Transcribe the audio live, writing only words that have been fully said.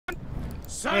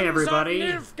Hey everybody,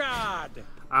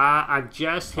 I've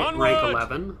just hit rank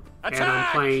 11, and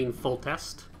I'm playing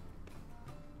Foltest.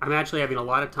 I'm actually having a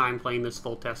lot of time playing this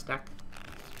Foltest deck.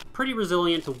 Pretty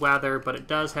resilient to weather, but it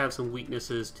does have some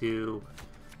weaknesses to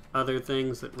other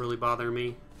things that really bother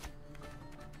me.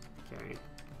 Okay.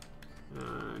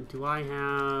 Do I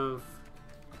have...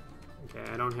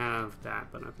 Okay, I don't have that,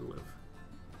 but I can live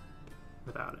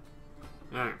without it.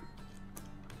 Alright.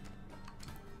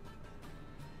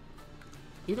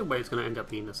 Either way, it's going to end up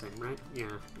being the same, right?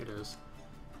 Yeah, it is.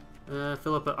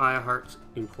 Philippa Eilhart's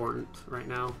important right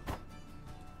now.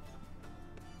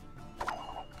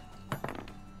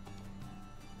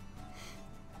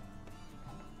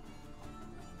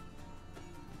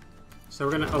 So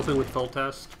we're going to open with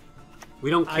Foltest.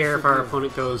 We don't care if our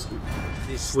opponent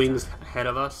swings ahead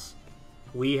of us.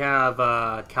 We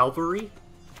have Cavalry,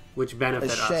 which benefit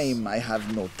us. A shame I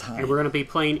have no time. And we're going to be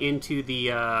playing into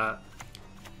the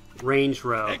range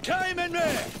row.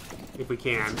 If we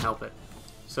can help it.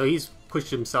 So he's pushed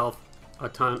himself a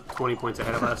ton, 20 points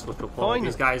ahead of us, which will pull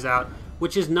these guys out,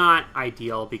 which is not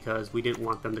ideal because we didn't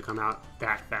want them to come out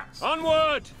that fast.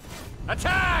 Onward!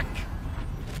 Attack!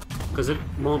 Because it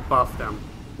won't buff them,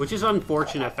 which is an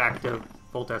unfortunate effect of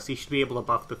Foltest. He should be able to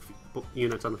buff the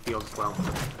units on the field as well.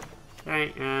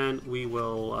 Okay, and we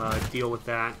will deal with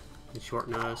that in short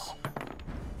notice.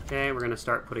 Okay, we're going to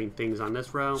start putting things on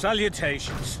this row.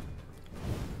 Salutations.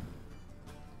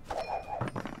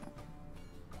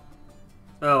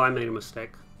 Oh, I made a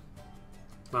mistake.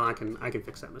 Well, I can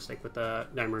fix that mistake with the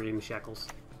Dimeranium Shackles.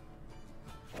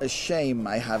 A shame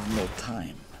I have no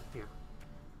time.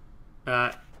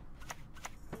 Yeah.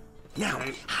 Now,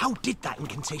 how did that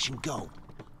incantation go?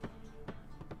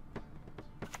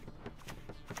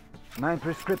 My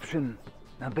prescription,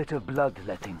 a bit of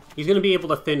bloodletting. He's going to be able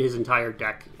to thin his entire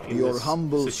deck in Your this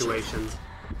humble situation,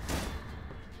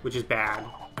 which is bad.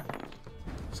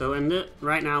 So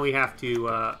right now we have to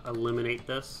eliminate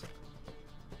this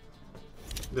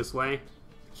way,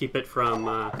 keep it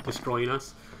from destroying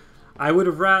us. I would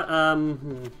have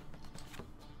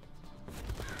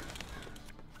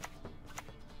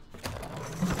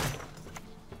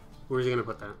Where's he gonna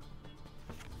put that?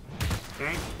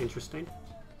 Okay, interesting.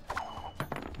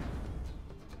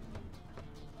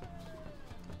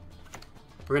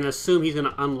 We're gonna assume he's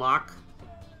gonna unlock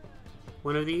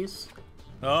one of these.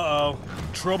 Uh-oh.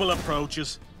 Trouble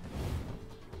approaches.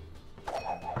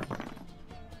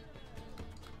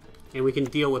 And we can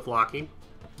deal with locking.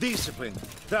 Discipline.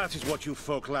 That is what you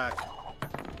folk lack.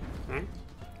 Okay.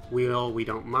 We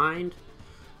don't mind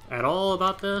at all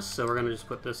about this, so we're gonna just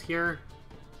put this here.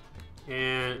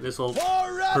 And this will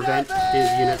prevent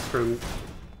his units from...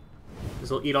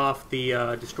 This will eat off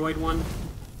the destroyed one.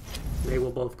 They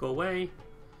will both go away.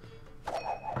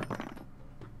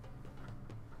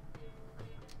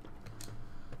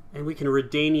 And we can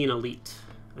Redanian Elite,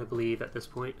 I believe, at this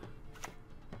point.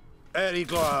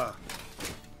 Erigla.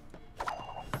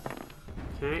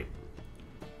 Okay.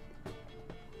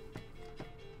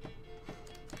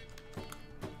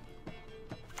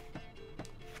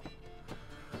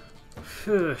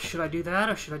 Should I do that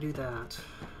or should I do that?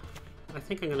 I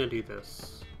think I'm gonna do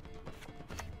this.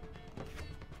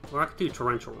 Or I could do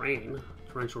Torrential Rain.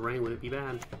 Torrential Rain wouldn't be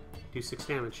bad. Do 6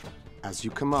 damage. As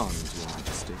you command, Your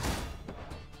Majesty.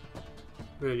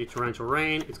 We're gonna do Torrential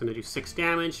Rain. It's gonna do 6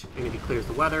 damage, and if he clears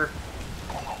the weather,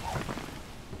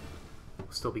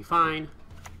 we'll still be fine.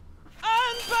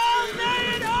 Unbound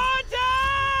in order!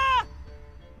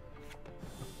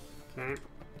 Okay.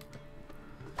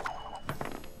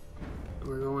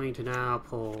 We're going to now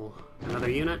pull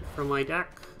another unit from my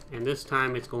deck, and this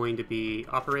time it's going to be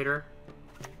Operator.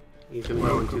 He's going to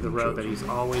go into the row that he's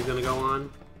always going to go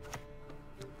on.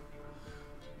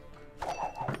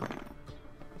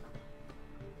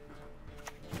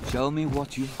 Show me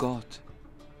what you've got.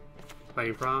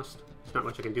 Fighting Frost. There's not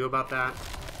much I can do about that.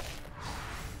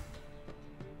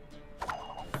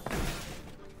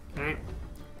 Okay.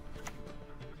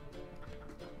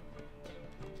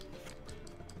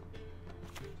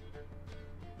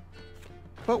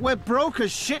 But we're broke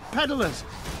as shit peddlers.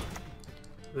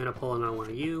 I'm going to pull another one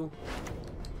of you.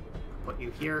 Put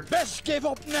you here. Best give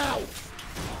up now!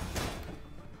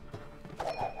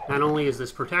 Not only is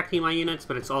this protecting my units,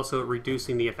 but it's also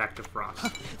reducing the effect of Frost.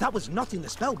 That was not in the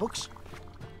spell books.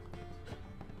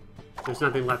 There's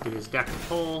nothing left in his deck to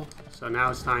pull, so now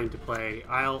it's time to play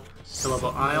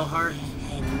Philippa Eilhart.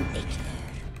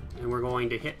 And we're going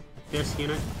to hit this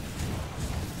unit.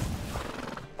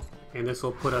 And this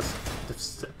will put us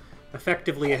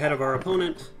effectively ahead of our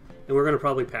opponent, and we're going to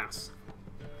probably pass.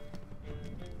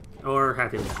 Or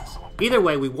have him pass. Either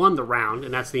way, we won the round,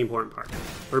 and that's the important part.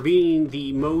 We're being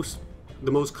the most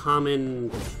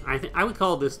common. I would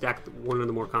call this deck one of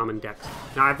the more common decks.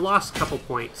 Now I've lost a couple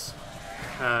points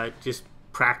just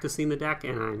practicing the deck,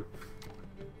 and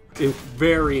it's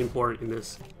very important in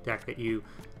this deck that you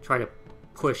try to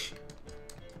push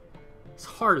as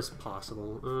hard as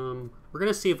possible. We're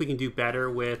gonna see if we can do better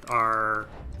with our,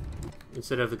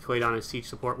 instead of the Quaidon Siege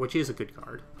Support, which is a good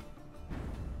card.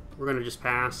 We're gonna just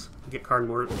pass, get card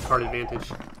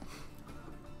advantage.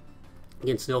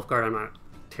 Against Nilfgaard, I'm not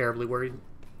terribly worried.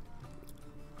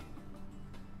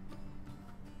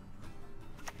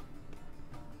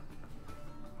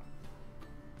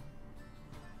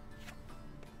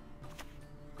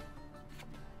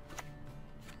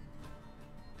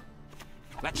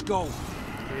 Let's go. Okay.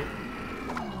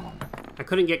 I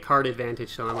couldn't get card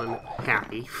advantage, so I'm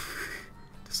happy,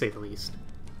 to say the least.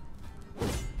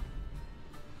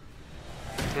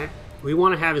 Okay. We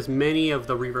want to have as many of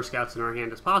the Reaver Scouts in our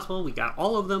hand as possible. We got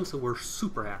all of them, so we're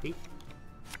super happy.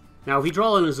 Now, if we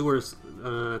draw an Azur's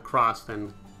Cross,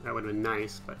 then that would have been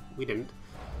nice, but we didn't.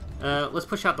 Let's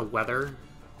push out the Weather.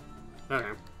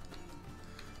 Okay.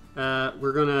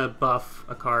 We're going to buff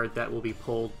a card that will be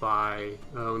pulled by...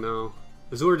 Oh, no.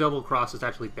 Azure Double Cross is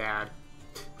actually bad,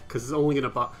 because it's only going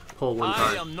to pull one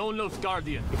card. I am no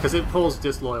Nilfgaardian. Because it pulls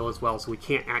Disloyal as well, so we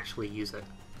can't actually use it.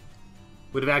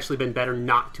 Would have actually been better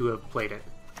not to have played it.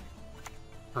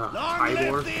 Long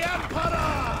live the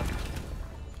Emperor!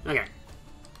 Okay.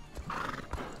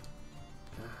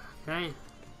 Okay.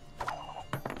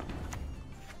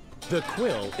 The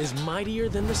quill is mightier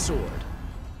than the sword.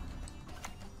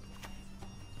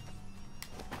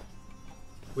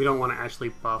 We don't want to actually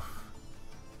buff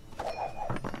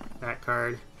that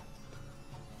card.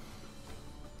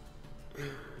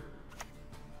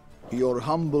 Your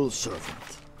humble servant.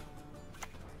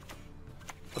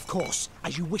 Of course,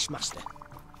 as you wish, Master.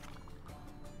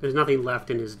 There's nothing left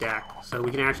in his deck, so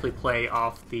we can actually play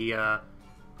off the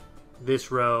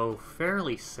this row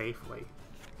fairly safely.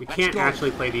 We can't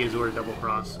actually play the Azure Double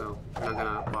Cross, so I'm not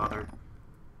gonna bother.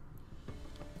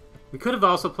 We could have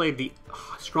also played the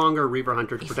stronger Reaver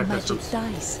Hunter to protect us from... If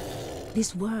magic dies,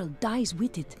 this world dies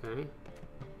with it. Okay.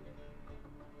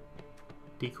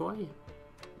 Decoy?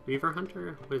 Reaver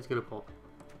Hunter? What is he gonna pull?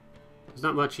 There's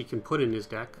not much he can put in his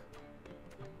deck.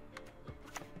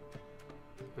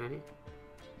 Okay.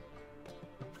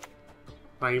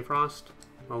 Biting Frost?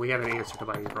 Well, we have an answer to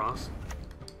Biting Frost.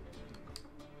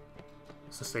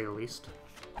 To say the least.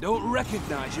 Don't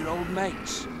recognize your old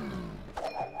mates.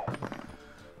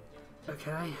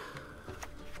 Okay.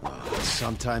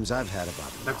 Sometimes I've had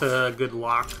about them. That's a good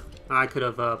lock. I could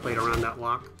have played around that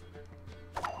lock.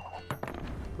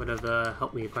 Would have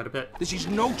helped me quite a bit. This is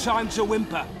no time to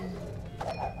whimper.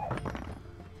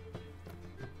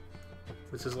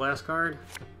 What's his last card?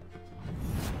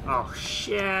 Oh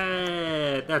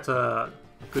shit! That's a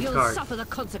good You'll card. suffer the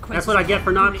consequences. That's what I get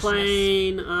for not foolishness.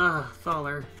 playing.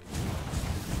 Thaler.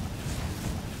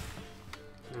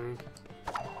 Okay.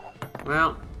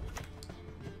 Well.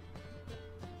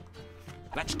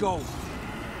 Let's go.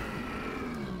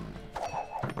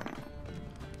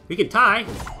 We can tie.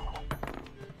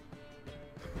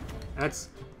 That's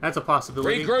a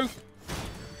possibility. Regroup.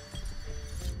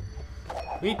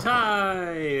 We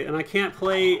tie, and I can't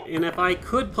play. And if I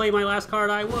could play my last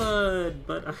card, I would,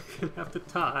 but I'm gonna have to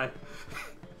tie.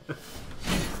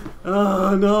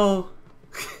 Oh no!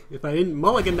 If I didn't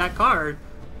mulligan that card,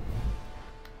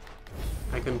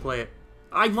 I couldn't play it.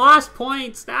 I lost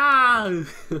points.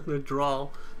 The draw.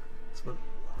 That's what...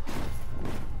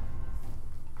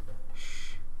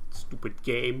 Shh, stupid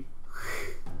game.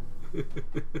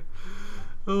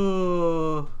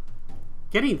 Oh.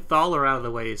 Getting Thaler out of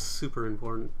the way is super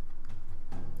important.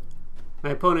 My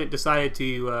opponent decided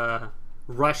to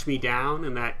rush me down,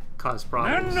 and that caused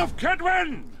problems. Men of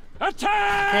Kedwen!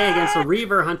 Attack! Okay, against the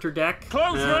Reaver Hunter deck,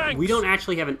 Close ranks! we don't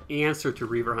actually have an answer to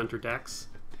Reaver Hunter decks,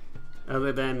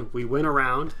 other than we win a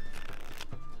round,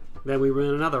 then we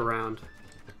win another round.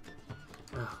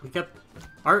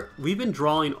 We've been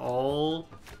drawing all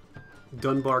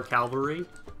Dunbar Cavalry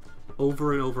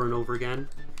over and over and over again.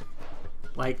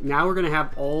 Like, now we're going to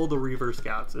have all the Reaver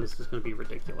Scouts, and it's just going to be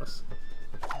ridiculous.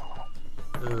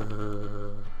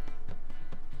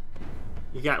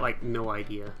 You got, like, no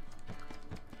idea.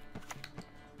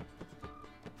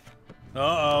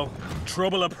 Uh-oh.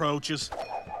 Trouble approaches.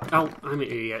 Oh, I'm an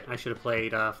idiot. I should have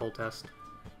played Foltest.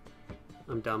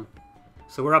 I'm dumb.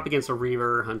 So we're up against a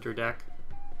Reaver Hunter deck.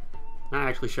 Not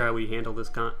actually sure how we handle this,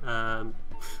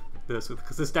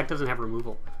 because this deck doesn't have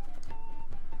removal.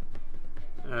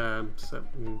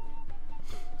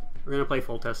 We're gonna play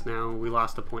Foltest now. We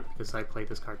lost a point because I played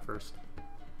this card first.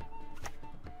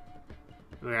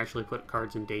 We actually put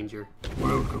cards in danger.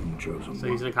 Welcome, chosen. So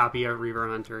he's gonna copy a Reaver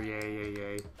Hunter, yay, yay,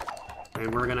 yay.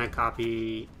 And we're gonna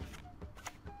copy.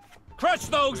 Crush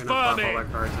those we're gonna pop vermin! all our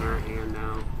cards in our hand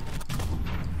now.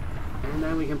 And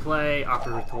then we can play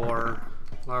Operator.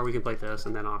 Or we can play this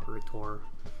and then Operator.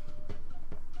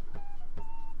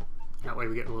 That way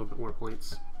we get a little bit more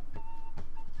points.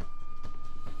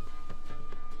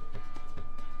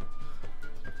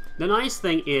 The nice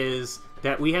thing is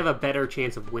that we have a better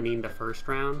chance of winning the first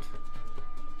round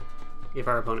if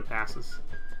our opponent passes.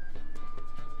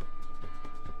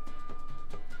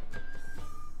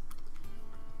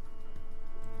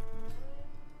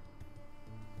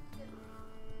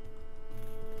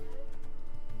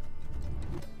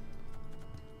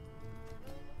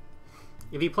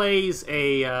 If he plays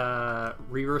a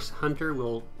Reverse Hunter,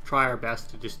 we'll try our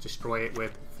best to just destroy it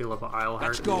with Philippa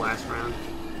Eilhart in the last round.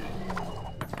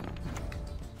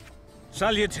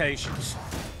 Salutations.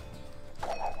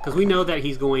 Because we know that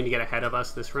he's going to get ahead of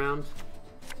us this round.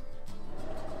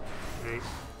 Okay.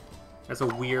 That's a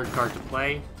weird card to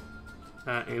play.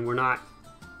 And we're not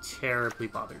terribly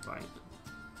bothered by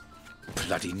it.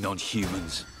 Bloody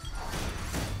non-humans.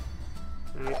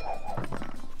 Okay.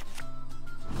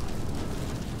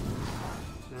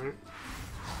 Alright.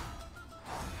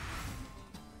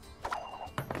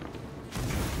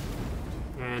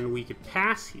 And we could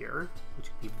pass here, which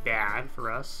would be bad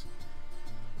for us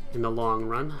in the long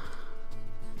run.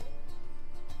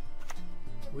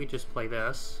 We just play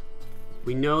this.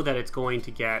 We know that it's going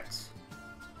to get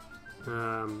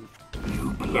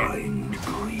You blind,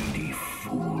 greedy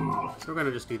fool. so we're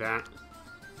gonna just do that.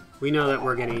 We know that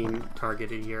we're getting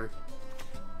targeted here.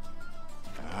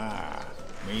 Ah,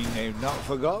 mean they've not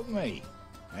forgotten me.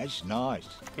 That's nice.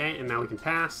 Okay, and now we can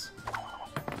pass.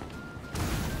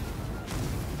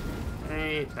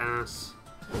 Okay, pass.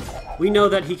 We know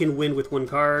that he can win with one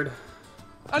card.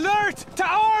 Alert! To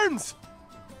arms!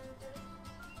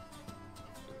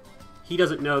 He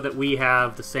doesn't know that we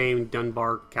have the same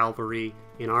Dunbar Cavalry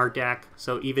in our deck,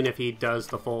 so even if he does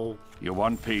the full You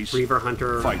want peace? Reaver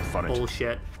Hunter Fight for it.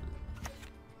 bullshit,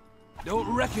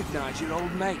 Don't recognize your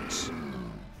old mates.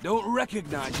 Don't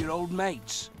recognize your old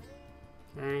mates.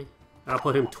 okay, I'll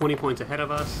put him 20 points ahead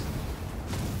of us.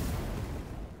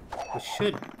 It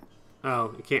should.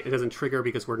 Oh, it can't. It doesn't trigger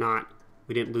because we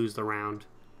didn't lose the round.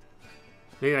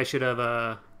 Maybe I should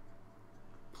have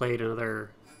played another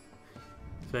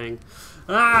thing.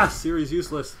 Ah, series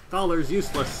useless. Dollar's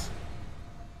useless.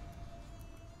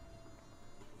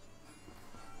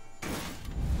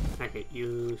 I hate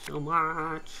you so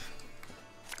much.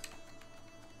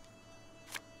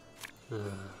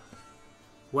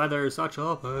 Weather's such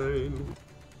a pain.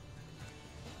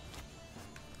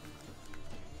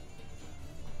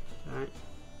 Alright.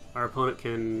 Our opponent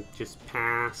can just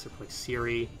pass or play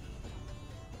Siri.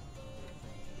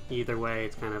 Either way,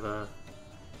 it's kind of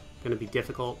gonna be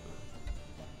difficult.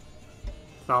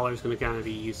 Thaler's gonna kind of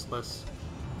be useless.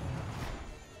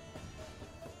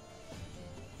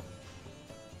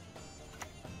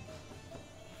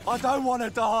 I don't want to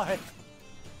die.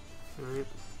 Alright.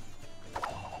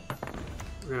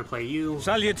 We're gonna play you.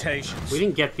 Salutations. We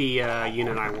didn't get the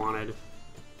unit I wanted.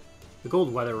 The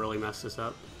gold weather really messed us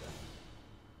up.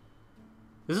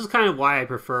 This is kind of why I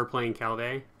prefer playing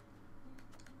Calvé.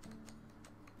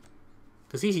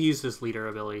 Because he's used his leader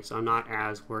ability, so I'm not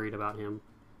as worried about him.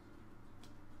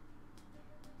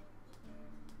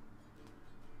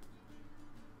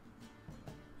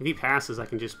 If he passes, I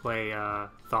can just play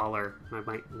Thaler. I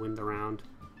might win the round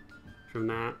from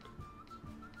that.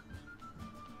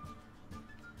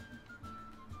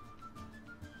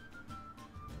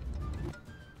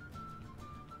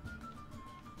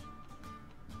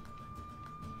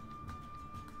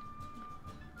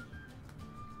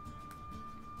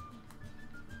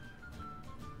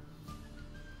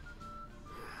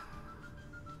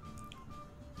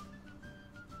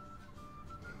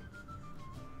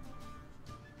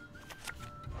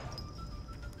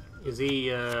 Is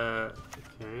he, okay.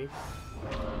 If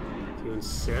you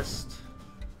insist.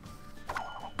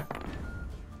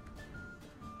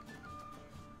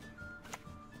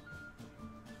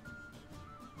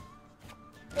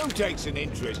 Who takes an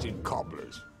interest in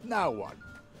cobblers? No one.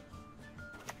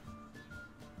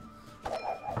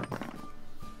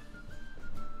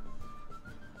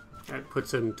 That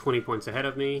puts him 20 points ahead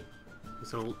of me.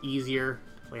 It's a little easier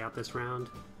to play out this round.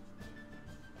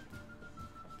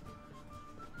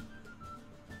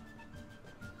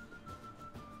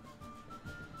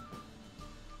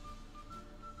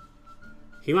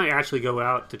 He might actually go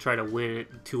out to try to win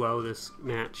it 2-0 this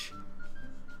match.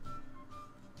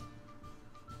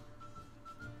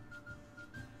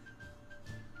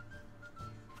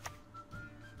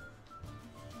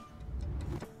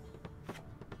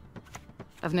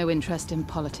 I've no interest in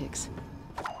politics.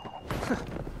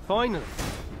 Finally.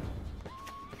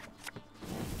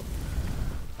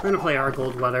 We're gonna play our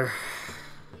gold weather.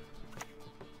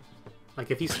 Like,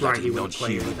 if he's smart, he wouldn't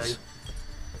play anything.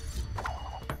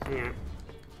 Yeah.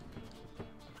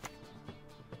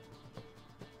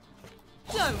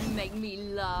 Don't make me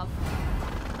laugh.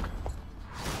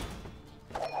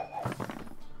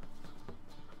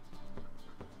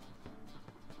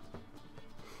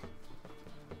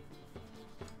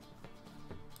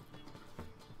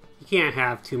 You can't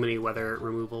have too many weather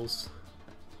removals.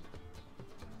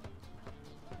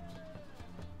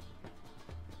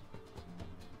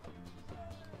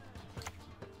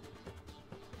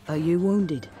 Are you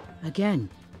wounded? Again?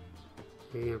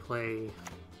 You're gonna play...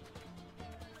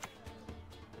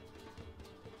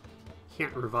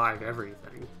 Can't revive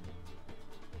everything.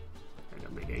 That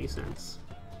doesn't make any sense.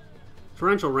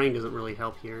 Torrential rain doesn't really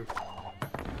help here.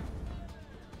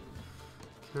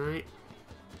 Okay.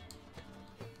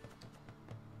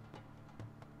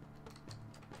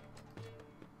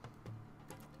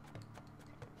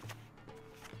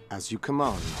 As you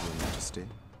command, Your Majesty.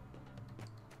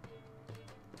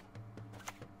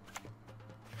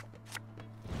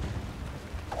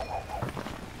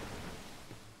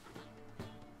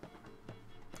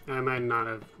 I might not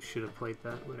have, should have played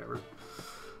that, whatever.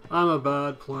 I'm a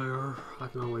bad player. I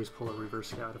can always pull a reverse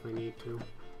scout if I need to.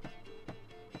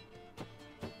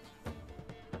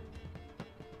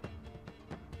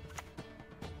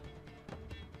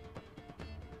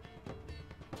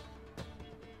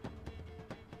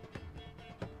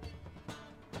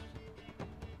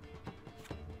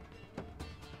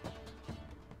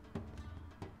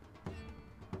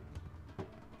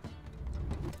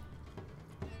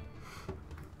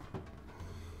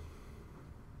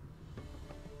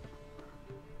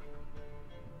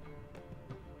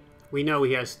 We know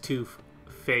he has two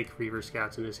fake Reaver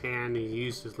Scouts in his hand. He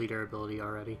used his leader ability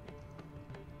already.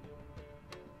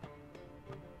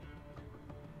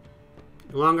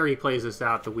 The longer he plays this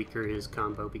out, the weaker his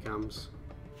combo becomes.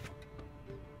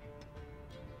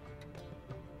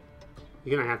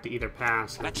 You're gonna have to either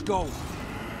pass. Let's go.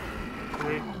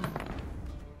 Okay.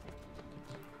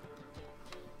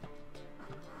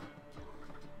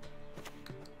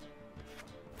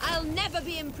 I'll never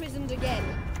be imprisoned again.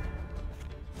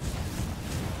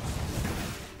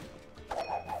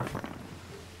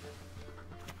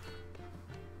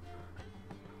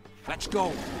 Let's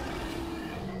go.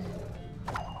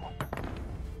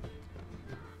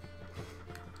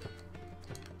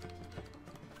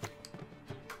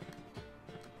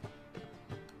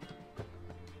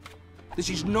 This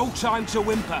is no time to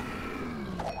whimper.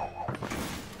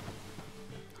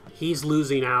 He's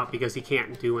losing out because he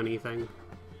can't do anything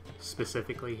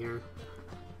specifically here.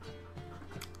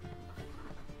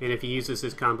 And if he uses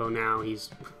his combo now, he's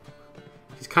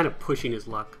kind of pushing his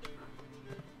luck.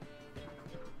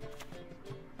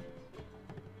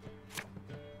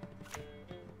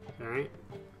 Alright.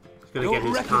 He's gonna get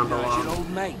his combo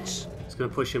off. It's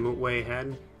gonna push him way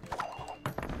ahead.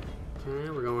 Okay,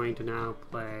 we're going to now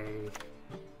play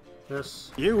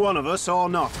this. You one of us or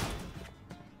not?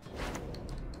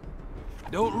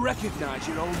 Don't recognize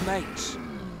your old mates.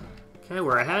 Okay,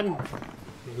 we're ahead. And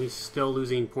he's still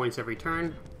losing points every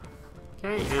turn.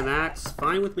 Okay, and that's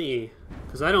fine with me.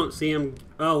 Because I don't see him...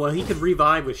 Oh, well, he could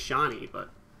revive with Shani, but...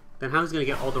 Then how's he going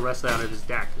to get all the rest out of his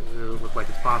deck? It doesn't look like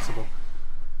it's possible.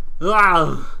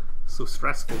 Ah, so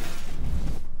stressful.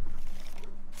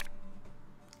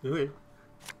 Okay.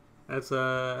 That's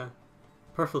a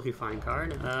perfectly fine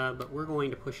card, but we're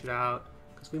going to push it out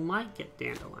because we might get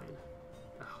Dandelion.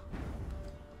 Oh.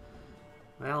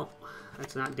 Well,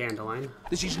 that's not Dandelion.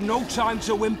 This is no time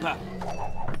to whimper.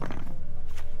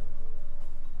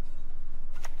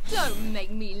 Don't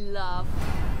make me laugh.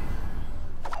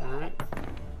 Alright.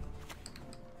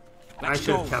 I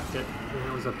should have kept it.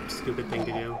 That was a stupid thing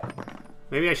to do.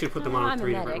 Maybe I should put them on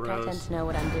 3 different rows. I tend to know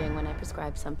what I'm doing when I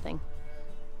prescribe something.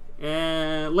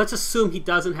 Let's assume he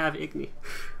doesn't have Igni.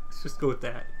 Let's just go with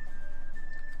that.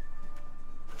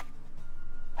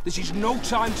 This is no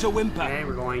time to whimper. Okay,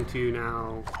 we're going to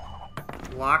now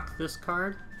block this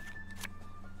card.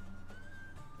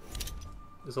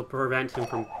 This will prevent him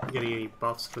from getting any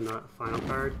buffs from the final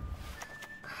card.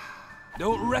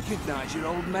 Don't recognize your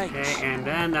old mates. Okay, and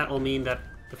then that will mean that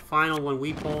the final one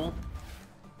we pull.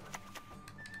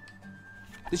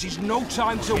 This is no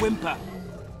time to whimper.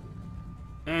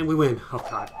 And we win. Oh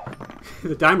god.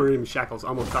 The Diamond Shackles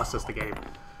almost cost us the game.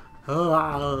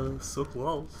 Oh, so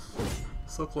close.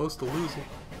 So close to losing.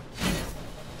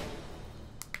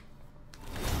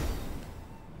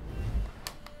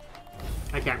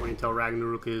 I can't wait until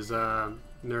Ragnarok is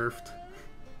nerfed.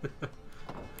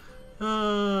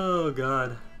 Oh,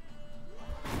 God.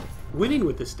 Winning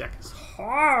with this deck is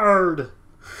hard.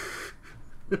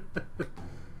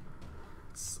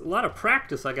 It's a lot of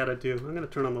practice I gotta do. I'm gonna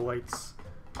turn on the lights.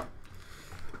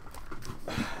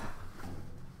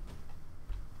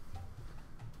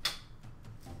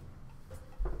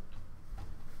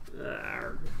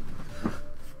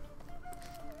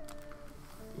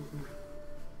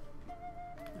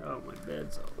 Oh, my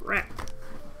bed's a wreck.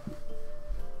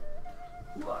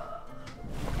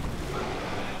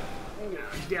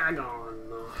 Dagon.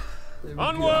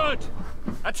 Onward!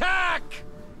 Attack!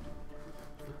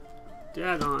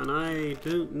 Dagon, I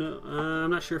don't know.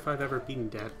 I'm not sure if I've ever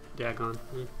beaten Dagon.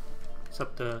 It's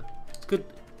up to. It's good.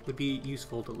 Would be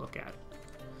useful to look at.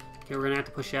 Okay, we're gonna have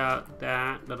to push out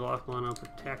that. That'll lock one on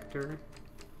Protector.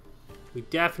 We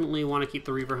definitely want to keep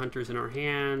the Reaver Hunters in our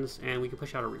hands, and we can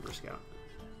push out a Reaver Scout.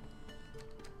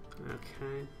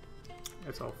 Okay,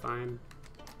 that's all fine.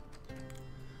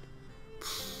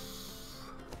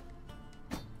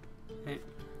 Okay.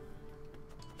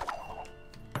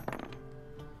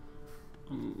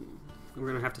 We're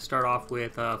gonna have to start off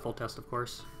with Foltest, of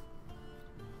course.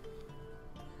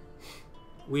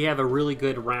 We have a really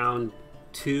good round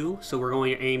 2, so we're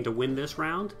going to aim to win this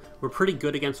round. We're pretty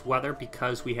good against weather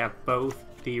because we have both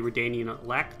the Redanian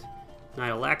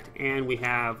Knight Elect, and we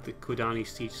have the Kodani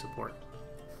Siege support.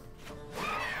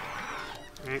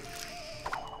 Okay.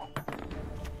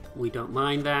 We don't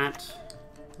mind that.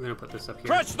 We're gonna put this up here.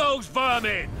 Crush those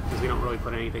vermin! Because we don't really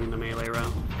put anything in the melee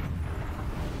row.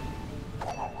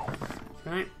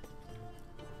 Okay.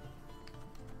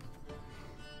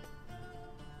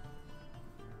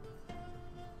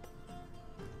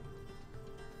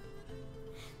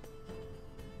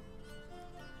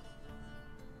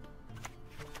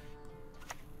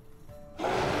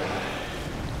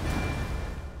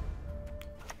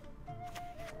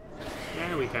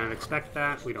 Yeah, we kind of expect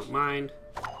that. We don't mind.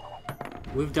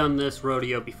 We've done this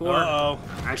rodeo before. Uh-oh.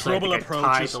 Actually, Trouble I think I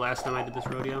tied the last time I did this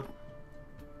rodeo.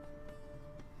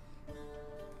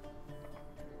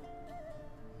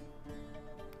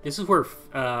 This is where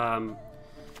a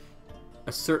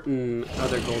certain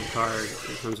other gold card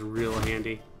becomes real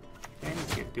handy. Okay,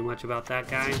 can't do much about that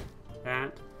guy.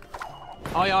 That.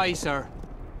 Aye, aye, sir.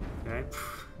 Okay,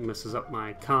 messes up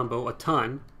my combo a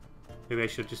ton. Maybe I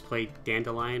should just play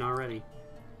Dandelion already.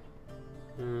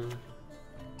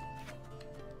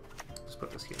 Let's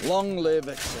put this here. Long live,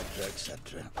 etc.,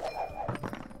 etc.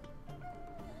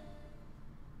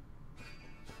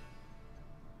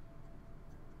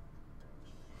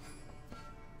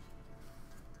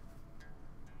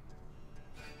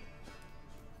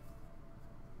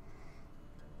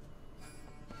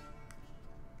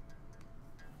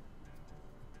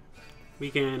 We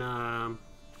can,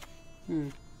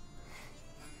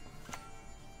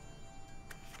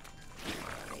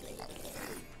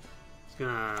 Just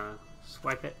gonna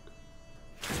swipe it.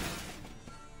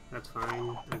 That's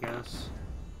fine, I guess.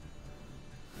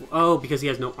 Oh, because he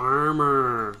has no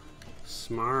armor.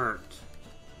 Smart.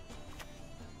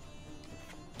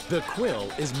 The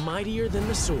quill is mightier than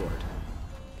the sword.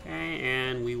 Okay,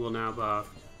 and we will now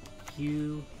buff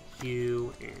Hugh,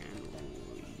 Hugh, and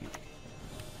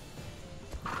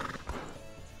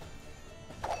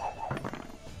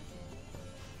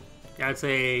that's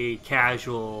a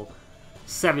casual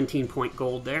 17-point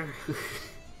gold there.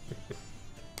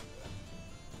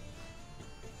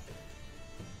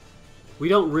 We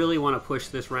don't really want to push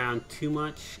this round too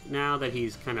much now that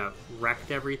he's kind of wrecked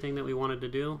everything that we wanted to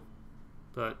do,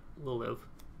 but we'll live.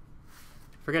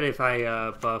 Forget if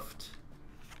I buffed.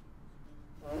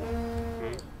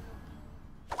 Okay.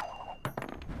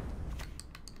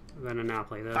 I'm gonna now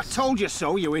play this. I told you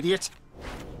so, you idiot!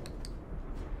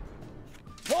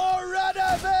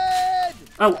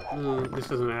 Oh, this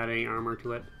doesn't add any armor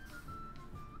to it.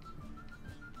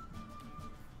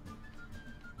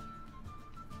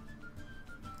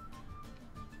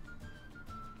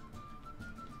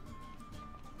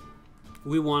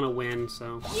 We want to win,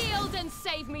 so. Yield and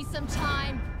save me some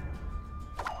time.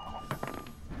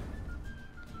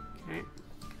 Okay.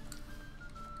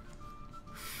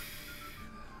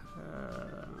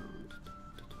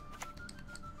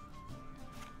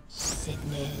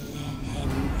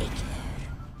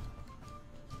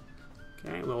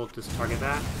 Okay, we'll just target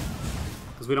that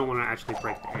because we don't want to actually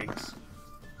break the eggs.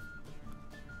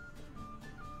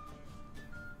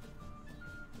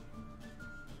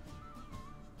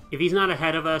 If he's not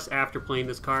ahead of us after playing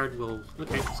this card, we'll...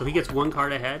 Okay, so he gets one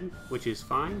card ahead, which is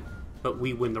fine, but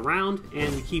we win the round,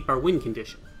 and we keep our win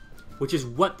condition, which is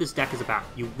what this deck is about.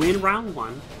 You win round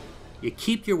 1, you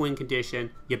keep your win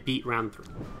condition, you beat round 3.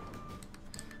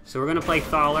 So we're gonna play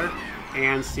Thaler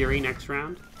and Ciri next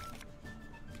round.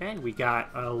 Okay, we got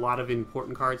a lot of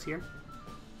important cards here.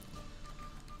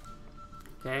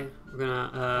 Okay, we're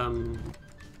gonna,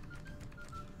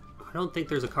 I don't think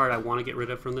there's a card I want to get rid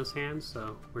of from this hand,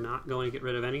 so we're not going to get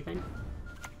rid of anything.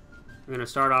 We're gonna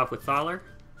start off with Thaler.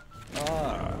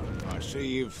 Ah, I see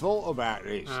you've thought about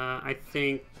this. I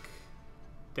think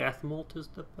Death Molt is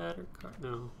the better card.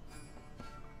 No.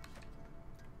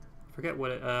 Forget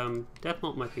what it, Death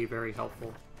Molt might be very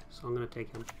helpful, so I'm gonna take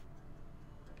him.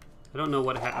 I don't know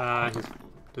what,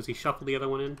 does he shuffle the other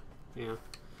one in? Yeah.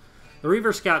 The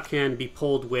Reaver Scout can be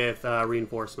pulled with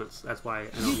reinforcements. That's why I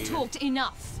don't need it. You talked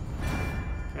enough.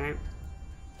 Okay.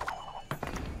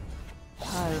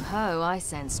 Ho ho, I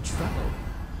sense trouble.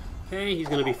 Okay, he's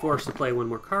going to be forced to play one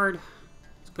more card.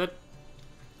 It's good.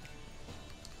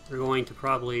 We're going to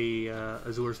probably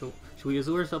Azur's. Should we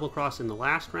Azur's Double Cross in the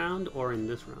last round or in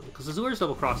this round? Because Azur's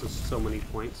Double Cross is so many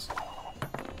points.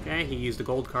 Okay, he used a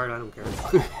gold card. I don't care.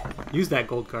 Use that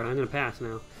gold card. I'm going to pass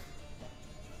now.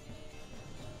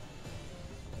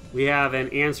 We have an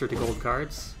answer to gold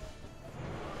cards.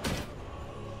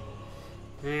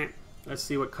 Okay, let's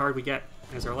see what card we get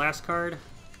as our last card.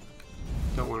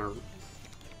 Don't want to...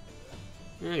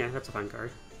 Yeah, that's a fine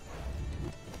card.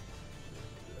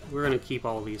 We're going to keep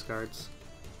all of these cards.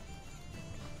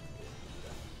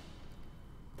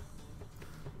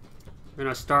 We're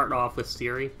going to start off with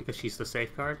Ciri, because she's the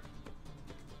safe card.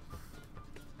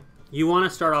 You want to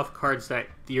start off cards that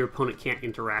your opponent can't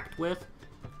interact with,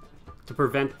 to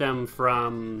prevent them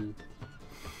from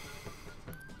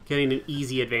getting an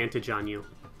easy advantage on you.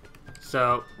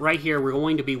 So, right here, we're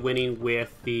going to be winning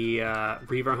with the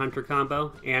Reaver Hunter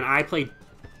combo, and I played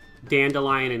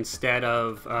Dandelion instead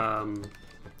of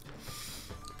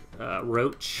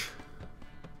Roach,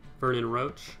 Vernon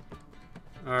Roach.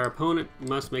 Our opponent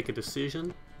must make a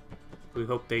decision. We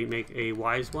hope they make a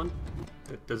wise one.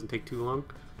 That doesn't take too long.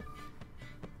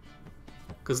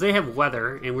 Because they have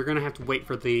weather, and we're going to have to wait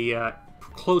for the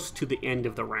close to the end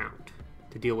of the round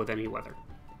to deal with any weather.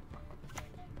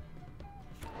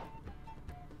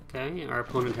 Okay, our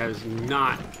opponent has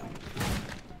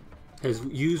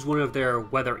used one of their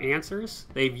weather answers.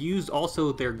 They've used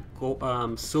also their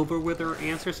silver weather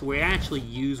answer, so we actually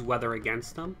use weather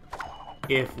against them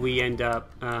if we end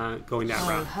up going that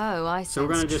route. So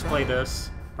we're going to just play this.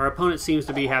 Our opponent seems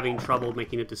to be having trouble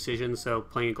making a decision, so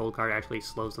playing a gold card actually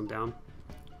slows them down.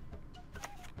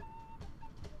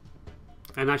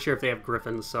 I'm not sure if they have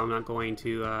Griffins, so I'm not going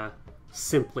to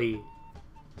simply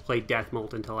play Death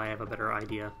Molt until I have a better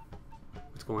idea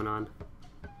what's going on.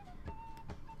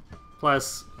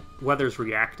 Plus, weather's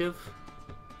reactive,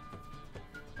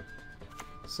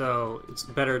 so it's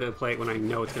better to play it when I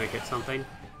know it's going to hit something,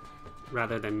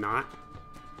 rather than not.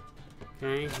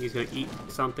 Okay, he's going to eat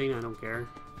something, I don't care.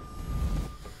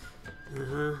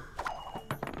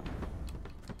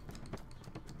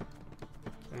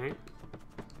 Okay.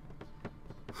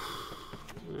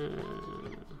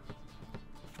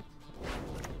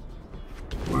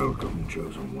 Welcome,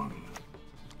 Chosen One.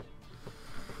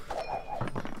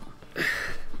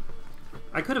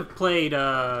 I could have played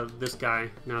this guy,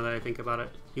 now that I think about it.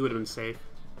 He would have been safe.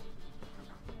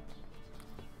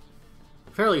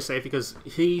 Fairly safe, because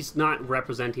he's not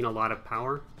representing a lot of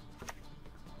power.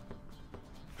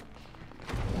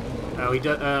 Oh, he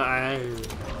does...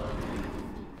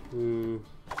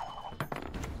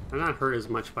 I'm not hurt as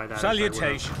much by that.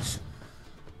 Salutations.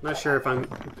 I'm not sure if I'm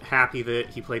happy that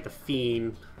he played the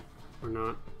Fiend or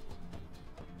not.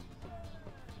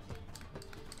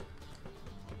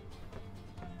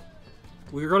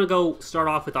 We're going to go start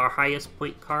off with our highest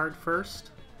point card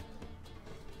first.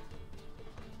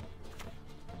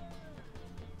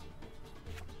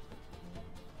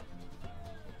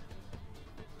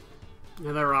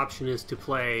 Another option is to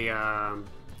play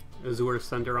Azur's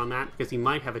Thunder on that, because he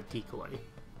might have a decoy.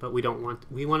 But we don't want...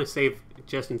 We want to save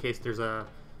just in case there's a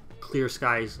clear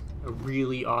skies, a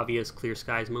really obvious clear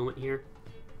skies moment here.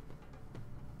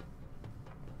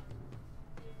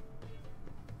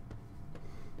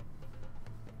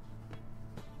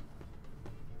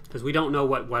 Because we don't know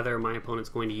what weather my opponent's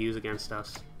going to use against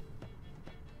us.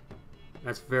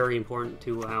 That's very important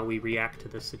to how we react to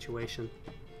this situation.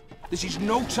 This is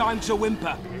no time to whimper.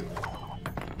 Okay.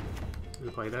 I'm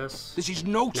gonna play this. This is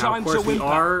no time to whimper. Of course, we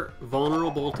are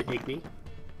vulnerable to Igni.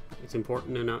 It's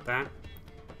important to note that.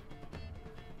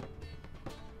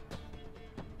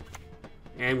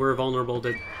 And we're vulnerable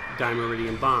to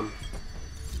Dimeridian Bomb.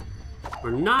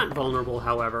 We're not vulnerable,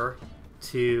 however,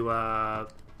 to...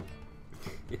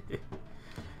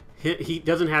 he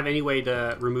doesn't have any way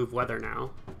to remove weather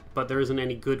now, but there isn't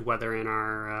any good weather in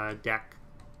our deck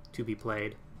to be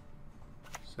played.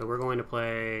 So we're going to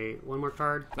play one more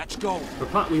card. Let's go.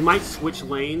 We might switch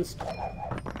lanes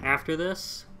after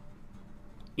this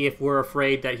if we're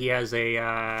afraid that he has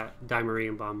a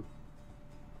Dimerium Bomb.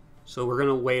 So we're going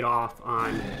to wait off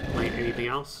on playing anything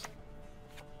else.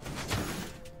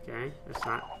 Okay, that's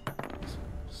not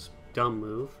a dumb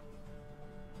move.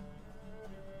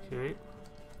 Okay.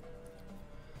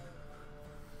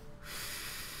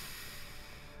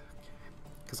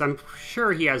 Because I'm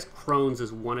sure he has Crones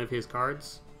as one of his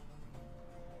cards.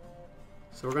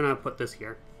 So we're going to put this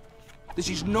here. This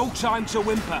is no time to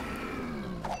whimper.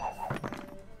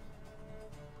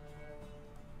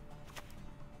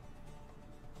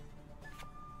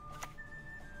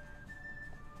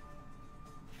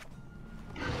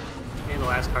 Okay, the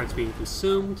last card's being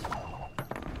consumed.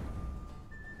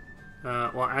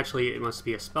 Well, actually, it must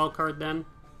be a spell card then.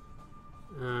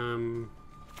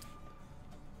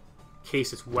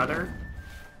 Case it's weather.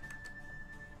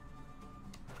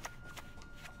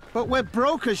 But we're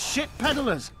broke as shit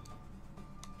peddlers.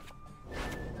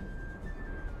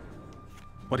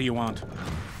 What do you want?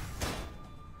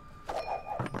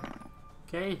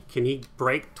 Okay, can he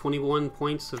break 21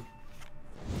 points of...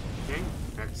 Okay,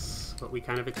 that's what we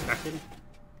kind of expected.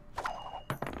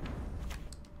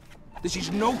 This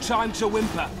is no time to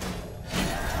whimper.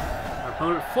 Our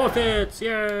opponent forfeits!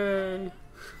 Yay!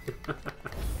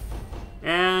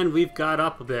 And we've got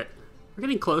up a bit. We're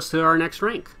getting close to our next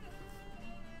rank.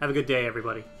 Have a good day,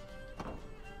 everybody.